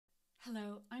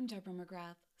Hello, I'm Deborah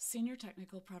McGrath, Senior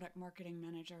Technical Product Marketing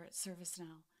Manager at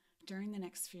ServiceNow. During the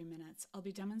next few minutes, I'll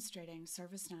be demonstrating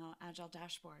ServiceNow Agile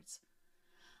Dashboards.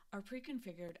 Our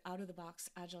pre-configured out-of-the-box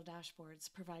Agile Dashboards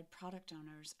provide product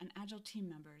owners and Agile team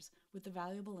members with the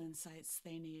valuable insights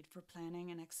they need for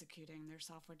planning and executing their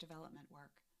software development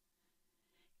work.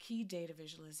 Key data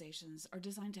visualizations are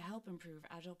designed to help improve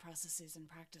Agile processes and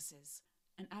practices.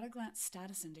 And at-a-glance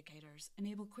status indicators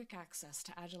enable quick access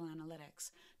to Agile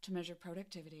analytics to measure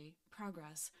productivity,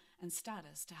 progress, and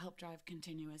status to help drive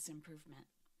continuous improvement.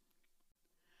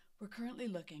 We're currently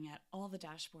looking at all the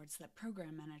dashboards that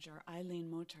Program Manager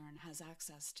Eileen Moturn has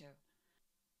access to.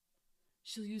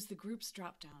 She'll use the Groups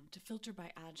dropdown to filter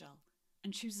by Agile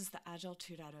and chooses the Agile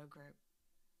 2.0 group.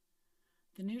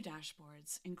 The new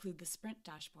dashboards include the Sprint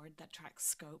dashboard that tracks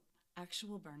scope,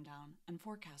 actual burndown, and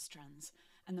forecast trends,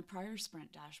 and the prior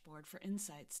sprint dashboard for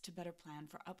insights to better plan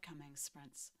for upcoming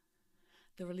sprints.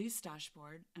 The release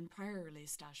dashboard and prior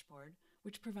release dashboard,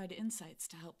 which provide insights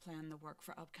to help plan the work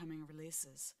for upcoming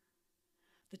releases.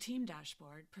 The team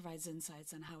dashboard provides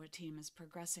insights on how a team is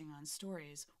progressing on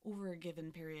stories over a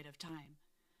given period of time.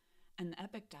 And the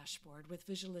Epic dashboard with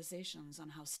visualizations on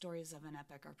how stories of an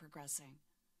epic are progressing.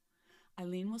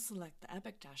 Eileen will select the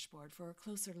Epic dashboard for a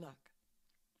closer look.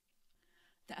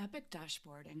 The Epic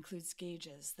dashboard includes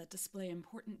gauges that display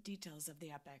important details of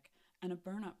the epic and a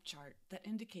burn-up chart that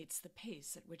indicates the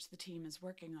pace at which the team is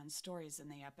working on stories in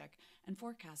the epic and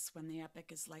forecasts when the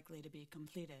epic is likely to be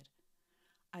completed.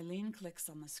 Eileen clicks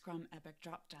on the Scrum Epic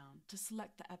dropdown to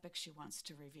select the epic she wants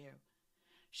to review.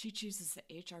 She chooses the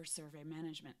HR Survey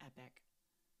Management epic.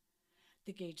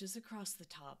 The gauges across the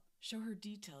top show her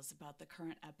details about the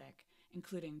current epic,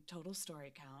 including total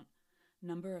story count,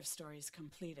 number of stories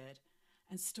completed,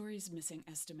 and stories missing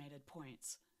estimated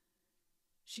points.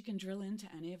 She can drill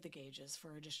into any of the gauges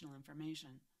for additional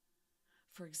information.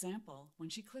 For example, when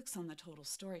she clicks on the total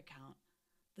story count,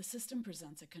 the system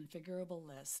presents a configurable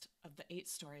list of the 8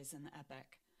 stories in the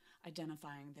epic,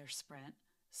 identifying their sprint,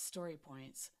 story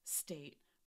points, state,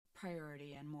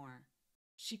 priority, and more.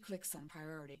 She clicks on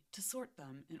priority to sort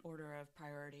them in order of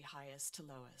priority highest to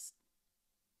lowest.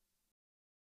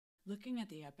 Looking at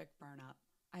the epic burn-up,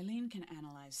 Eileen can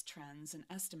analyze trends and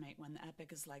estimate when the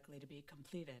epic is likely to be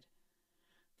completed.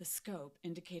 The scope,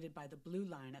 indicated by the blue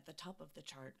line at the top of the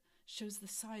chart, shows the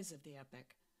size of the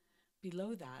epic.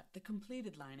 Below that, the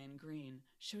completed line in green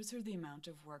shows her the amount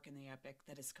of work in the epic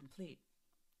that is complete.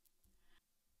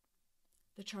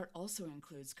 The chart also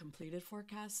includes completed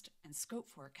forecast and scope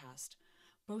forecast,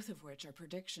 both of which are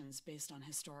predictions based on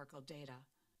historical data.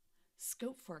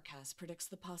 Scope forecast predicts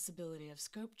the possibility of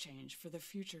scope change for the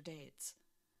future dates.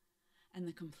 And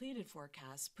the completed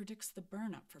forecast predicts the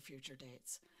burn-up for future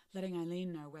dates, letting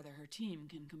Eileen know whether her team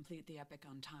can complete the epic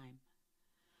on time.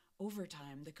 Over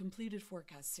time, the completed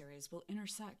forecast series will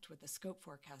intersect with the scope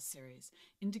forecast series,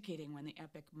 indicating when the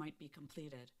epic might be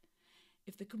completed.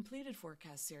 If the completed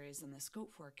forecast series and the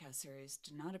scope forecast series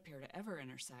do not appear to ever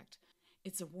intersect,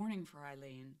 it's a warning for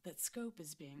Eileen that scope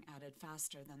is being added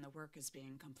faster than the work is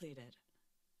being completed.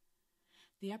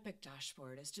 The Epic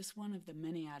dashboard is just one of the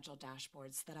many Agile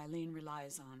dashboards that Eileen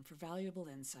relies on for valuable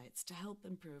insights to help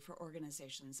improve her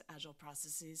organization's Agile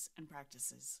processes and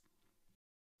practices.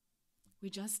 We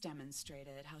just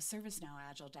demonstrated how ServiceNow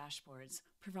Agile Dashboards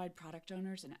provide product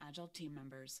owners and Agile team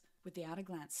members with the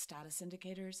at-a-glance status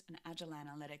indicators and Agile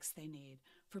analytics they need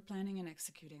for planning and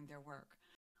executing their work,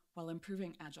 while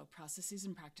improving Agile processes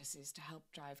and practices to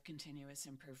help drive continuous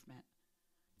improvement.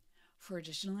 For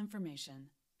additional information,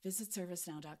 visit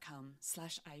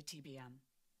servicenow.com/ITBM.